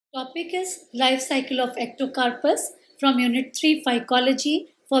Topic is Life Cycle of Ectocarpus from Unit 3 Phycology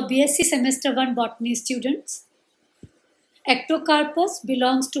for B.Sc Semester 1 Botany students. Ectocarpus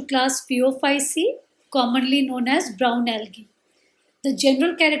belongs to class Phaeophyceae, commonly known as brown algae. The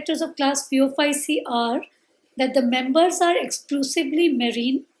general characters of class Phaeophyceae are that the members are exclusively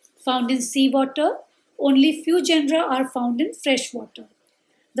marine, found in seawater. Only few genera are found in freshwater.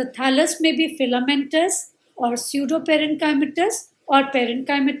 The thallus may be filamentous or pseudoparenchymatous or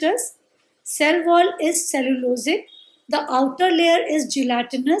parenchymatous. Cell wall is cellulosic. The outer layer is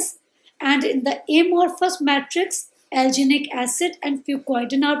gelatinous, and in the amorphous matrix, alginic acid and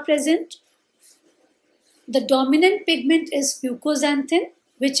fucoidan are present. The dominant pigment is fucoxanthin,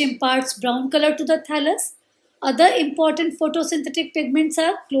 which imparts brown color to the thallus. Other important photosynthetic pigments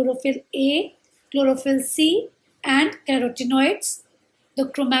are chlorophyll A, chlorophyll C, and carotenoids. The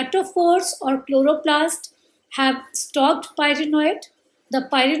chromatophores or chloroplast have stalked pyrenoid. The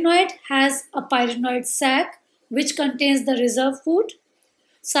pyrenoid has a pyrenoid sac which contains the reserve food.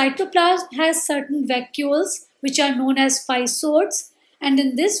 Cytoplasm has certain vacuoles which are known as physodes, and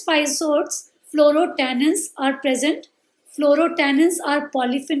in these physodes fluorotannins are present. Fluorotannins are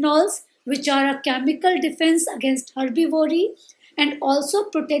polyphenols which are a chemical defense against herbivory and also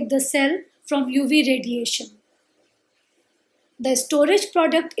protect the cell from UV radiation. The storage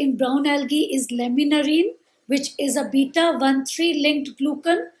product in brown algae is laminarine, which is a beta-1,3 linked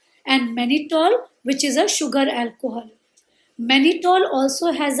glucan, and mannitol, which is a sugar alcohol. Mannitol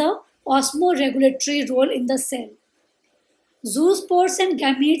also has a osmoregulatory role in the cell. Zoospores and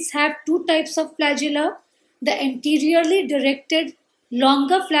gametes have two types of flagella. The anteriorly directed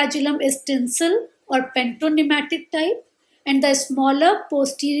longer flagellum is tinsel or pentonematic type, and the smaller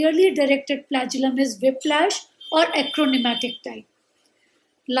posteriorly directed flagellum is whiplash or acronematic type.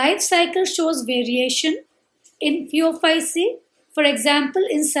 Life cycle shows variation in Phaeophyceae. For example,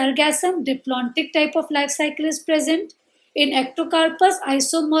 in Sargassum, diplontic type of life cycle is present. In Ectocarpus,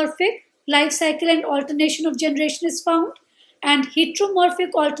 isomorphic life cycle and alternation of generation is found, and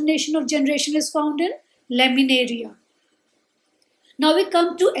heteromorphic alternation of generation is found in Laminaria. Now we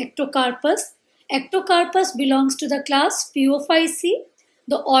come to Ectocarpus. Ectocarpus belongs to the class Phaeophyceae.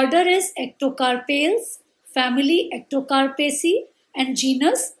 The order is Ectocarpales, family Ectocarpaceae, and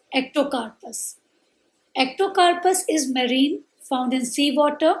genus Ectocarpus. Ectocarpus is marine, found in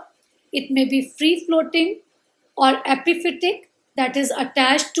seawater. It may be free-floating or epiphytic, that is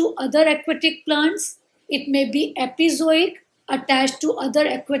attached to other aquatic plants. It may be epizoic, attached to other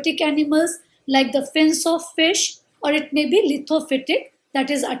aquatic animals like the fins of fish, or it may be lithophytic, that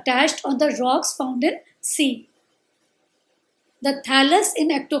is attached on the rocks found in sea. The thallus in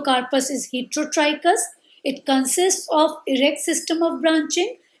Ectocarpus is heterotrichous. It consists of erect system of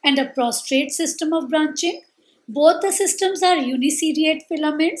branching and a prostrate system of branching. Both the systems are uniseriate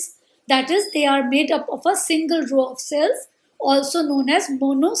filaments, that is, they are made up of a single row of cells, also known as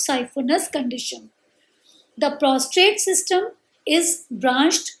monosiphonous condition. The prostrate system is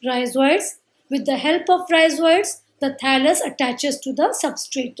branched rhizoids. With the help of rhizoids, the thallus attaches to the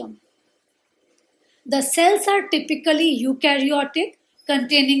substratum. The cells are typically eukaryotic,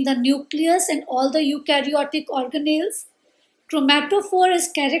 containing the nucleus and all the eukaryotic organelles. Chromatophore is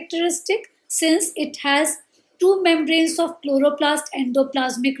characteristic since it has two membranes of chloroplast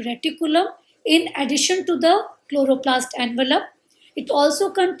endoplasmic reticulum in addition to the chloroplast envelope. It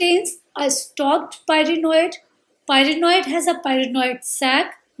also contains a stalked pyrenoid. Pyrenoid has a pyrenoid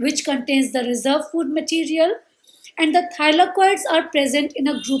sac which contains the reserve food material, and the thylakoids are present in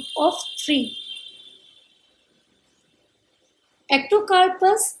a group of 3.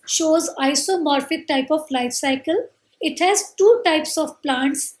 Ectocarpus shows isomorphic type of life cycle. It has two types of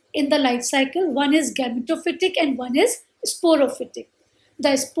plants in the life cycle. One is gametophytic and one is sporophytic. The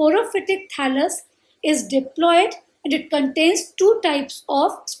sporophytic thallus is diploid and it contains two types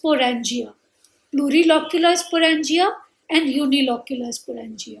of sporangia, plurilocular sporangia and unilocular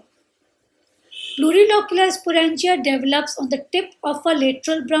sporangia. Plurilocular sporangia develops on the tip of a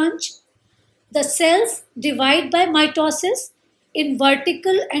lateral branch. The cells divide by mitosis in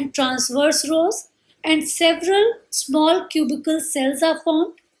vertical and transverse rows, and several small cubical cells are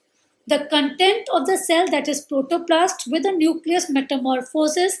formed. The content of the cell, that is protoplast with a nucleus,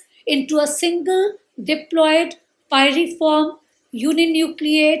 metamorphoses into a single diploid, pyriform,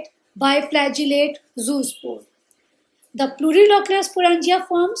 uninucleate, biflagellate zoospore. The plurilocular sporangia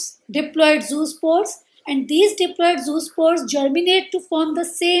forms diploid zoospores, and these diploid zoospores germinate to form the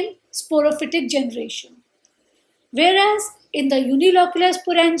same sporophytic generation. Whereas in the unilocular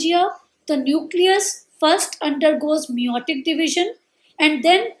sporangia, the nucleus first undergoes meiotic division and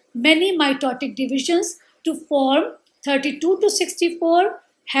then many mitotic divisions to form 32 to 64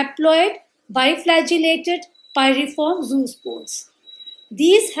 haploid biflagellated pyriform zoospores.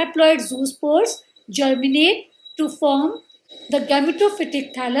 These haploid zoospores germinate to form the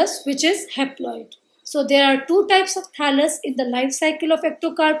gametophytic thallus, which is haploid. So there are two types of thallus in the life cycle of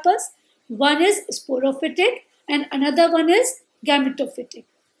Ectocarpus. One is sporophytic and another one is gametophytic.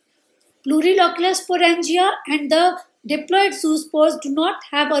 Plurilocular sporangia and the diploid zoospores do not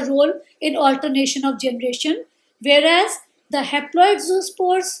have a role in alternation of generation, whereas the haploid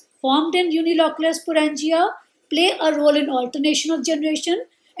zoospores formed in unilocular sporangia play a role in alternation of generation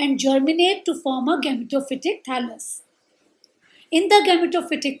and germinate to form a gametophytic thallus. In the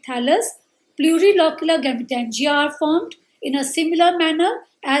gametophytic thallus, plurilocular gametangia are formed in a similar manner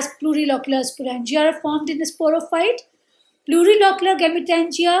as plurilocular sporangia are formed in a sporophyte. Plurilocular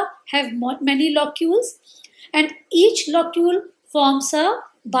gametangia have many locules, and each locule forms a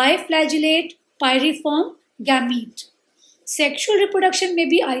biflagellate pyriform gamete. Sexual reproduction may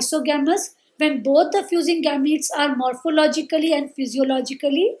be isogamous when both the fusing gametes are morphologically and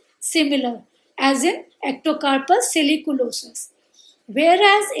physiologically similar, as in Ectocarpus siliculosus.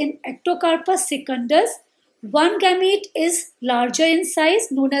 Whereas in Ectocarpus secundus, one gamete is larger in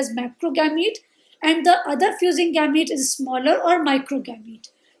size, known as macrogamete, and the other fusing gamete is smaller or microgamete.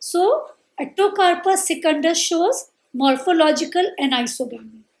 So, Ectocarpus secundus shows morphological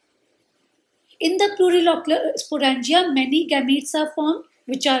anisogamy. In the plurilocular sporangia, many gametes are formed,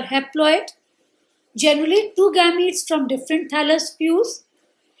 which are haploid. Generally, two gametes from different thallus fuse.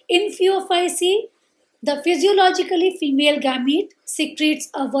 In Phaeophyceae, the physiologically female gamete secretes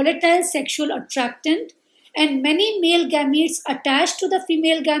a volatile sexual attractant, and many male gametes attach to the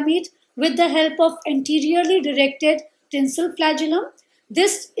female gamete with the help of anteriorly directed tinsel flagellum.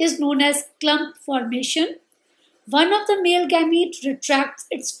 This is known as clump formation. One of the male gamete retracts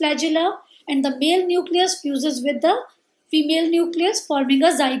its flagella and the male nucleus fuses with the female nucleus, forming a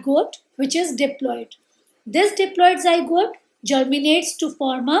zygote, which is diploid. This diploid zygote germinates to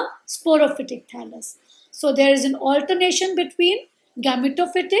form a sporophytic thallus. So there is an alternation between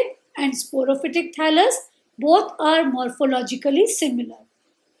gametophytic and sporophytic thallus. Both are morphologically similar.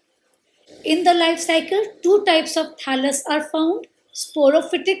 In the life cycle, two types of thallus are found: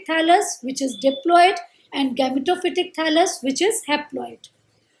 sporophytic thallus, which is diploid, and gametophytic thallus, which is haploid.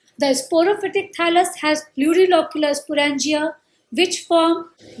 The sporophytic thallus has plurilocular sporangia, which form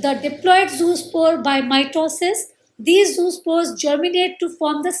the diploid zoospore by mitosis. These zoospores germinate to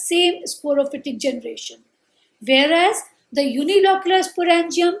form the same sporophytic generation, whereas the unilocular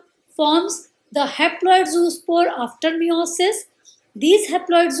sporangium forms the haploid zoospore after meiosis. These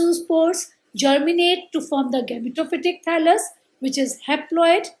haploid zoospores germinate to form the gametophytic thallus, which is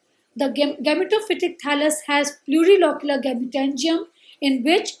haploid. The gametophytic thallus has plurilocular gametangium, in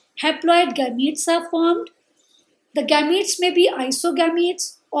which haploid gametes are formed. The gametes may be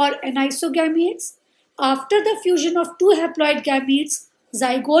isogametes or anisogametes. After the fusion of two haploid gametes,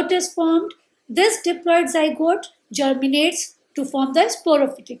 zygote is formed. This diploid zygote germinates to form the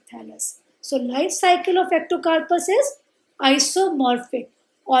sporophytic thallus. So, life cycle of Ectocarpus is isomorphic.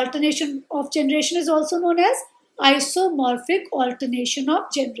 Alternation of generation is also known as isomorphic alternation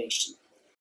of generation.